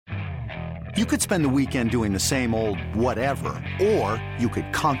You could spend the weekend doing the same old whatever, or you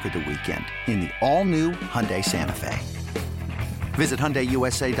could conquer the weekend in the all-new Hyundai Santa Fe. Visit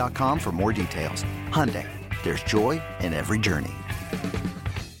HyundaiUSA.com for more details. Hyundai, there's joy in every journey.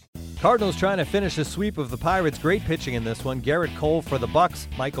 Cardinals trying to finish a sweep of the Pirates. Great pitching in this one. Garrett Cole for the Bucks,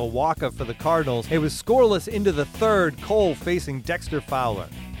 Michael Wacha for the Cardinals. It was scoreless into the third. Cole facing Dexter Fowler.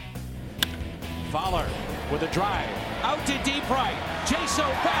 Fowler with a drive. Out to deep right. Jaso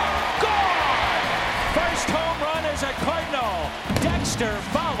back. Gone! First home run as a Cardinal. Dexter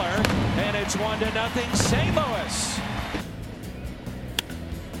Fowler. And it's 1-0 St. Louis.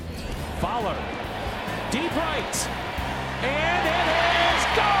 Fowler. Deep right. And it is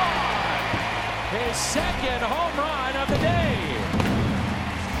gone! His second home run of the day.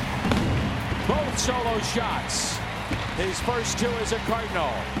 Both solo shots. His first two as a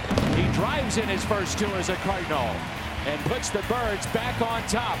Cardinal. He drives in his first two as a Cardinal and puts the Birds back on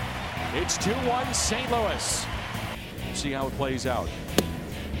top. It's 2-1 St. Louis. We'll see how it plays out.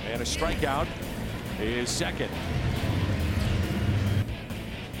 And a strikeout is second.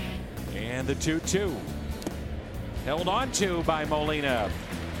 And the 2-2. Held on to by Molina.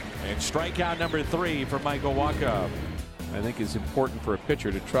 And strikeout number 3 for Michael Wacha. I think it's important for a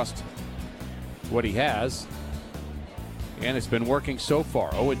pitcher to trust what he has. And it's been working so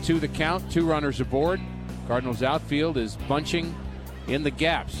far. 0-2 the count, 2 runners aboard. Cardinals outfield is bunching in the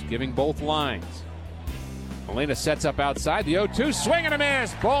gaps, giving both lines. Molina sets up outside. The 0-2, swing and a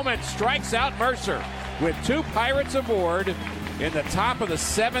miss. Bowman strikes out Mercer with 2 Pirates aboard in the top of the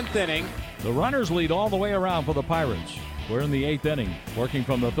 7th inning. The runners lead all the way around for the Pirates. We're in the 8th inning. Working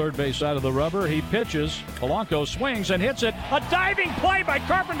from the third base side of the rubber, he pitches. Polanco swings and hits it. A diving play by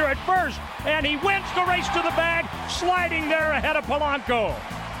Carpenter at first, and he wins the race to the bag, sliding there ahead of Polanco.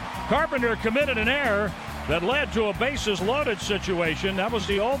 Carpenter committed an error that led to a bases-loaded situation. That was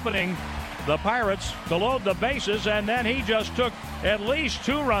the opening, the Pirates, to load the bases, and then he just took at least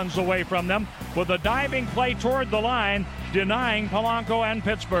 2 runs away from them with a diving play toward the line, denying Polanco and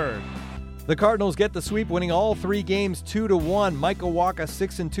Pittsburgh. The Cardinals get the sweep, winning all 3 games 2-1. Michael Wacha,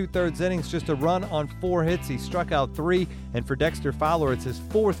 6 2/3 innings, just a run on 4 hits. He struck out 3, and for Dexter Fowler, it's his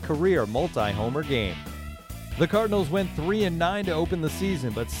 4th career multi-homer game. The Cardinals went 3-9 to open the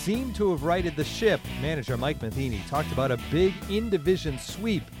season, but seemed to have righted the ship. Manager Mike Matheny talked about a big in-division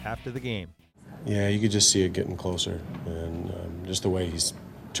sweep after the game. Yeah, you could just see it getting closer, and just the way he's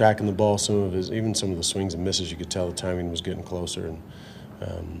tracking the ball, even some of the swings and misses, you could tell the timing was getting closer, and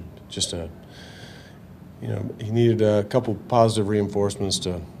he needed a couple positive reinforcements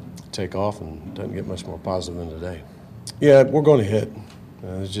to take off, and doesn't get much more positive than today. Yeah, we're going to hit.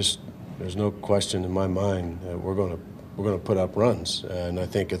 There's no question in my mind that we're going to put up runs, and I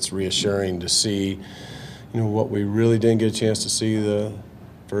think it's reassuring to see, what we really didn't get a chance to see the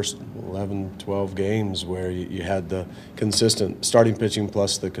first 11, 12 games, where you had the consistent starting pitching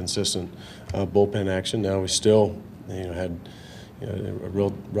plus the consistent bullpen action. Now we still, had a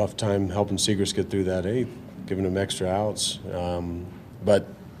real rough time helping Segras get through that 8th, giving him extra outs. But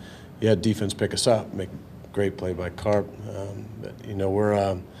you had defense pick us up, make great play by Carp.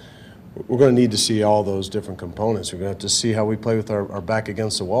 We're going to need to see all those different components. We're going to have to see how we play with our back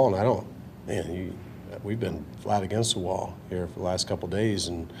against the wall. And we've been flat against the wall here for the last couple of days,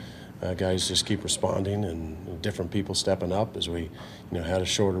 and guys just keep responding, and different people stepping up as we, had a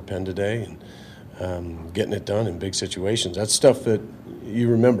shorter pen today, and getting it done in big situations. That's stuff that you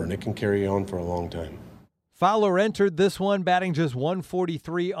remember, and it can carry on for a long time. Fowler entered this one batting just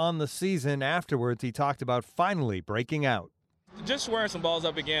 .143 on the season. Afterwards, he talked about finally breaking out. Just squaring some balls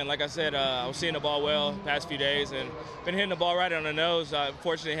up again. Like I said, I was seeing the ball well the past few days and been hitting the ball right on the nose.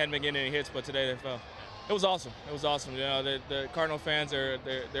 Fortunately, hadn't been getting any hits, but today they fell. It was awesome. It was awesome. The Cardinal fans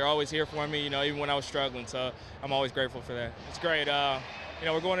they're always here for me. Even when I was struggling. So I'm always grateful for that. It's great.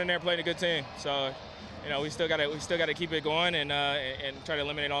 We're going in there playing a good team. So we still got to keep it going and try to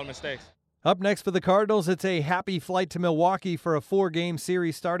eliminate all the mistakes. Up next for the Cardinals, it's a happy flight to Milwaukee for a 4-game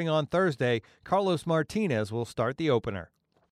series starting on Thursday. Carlos Martinez will start the opener.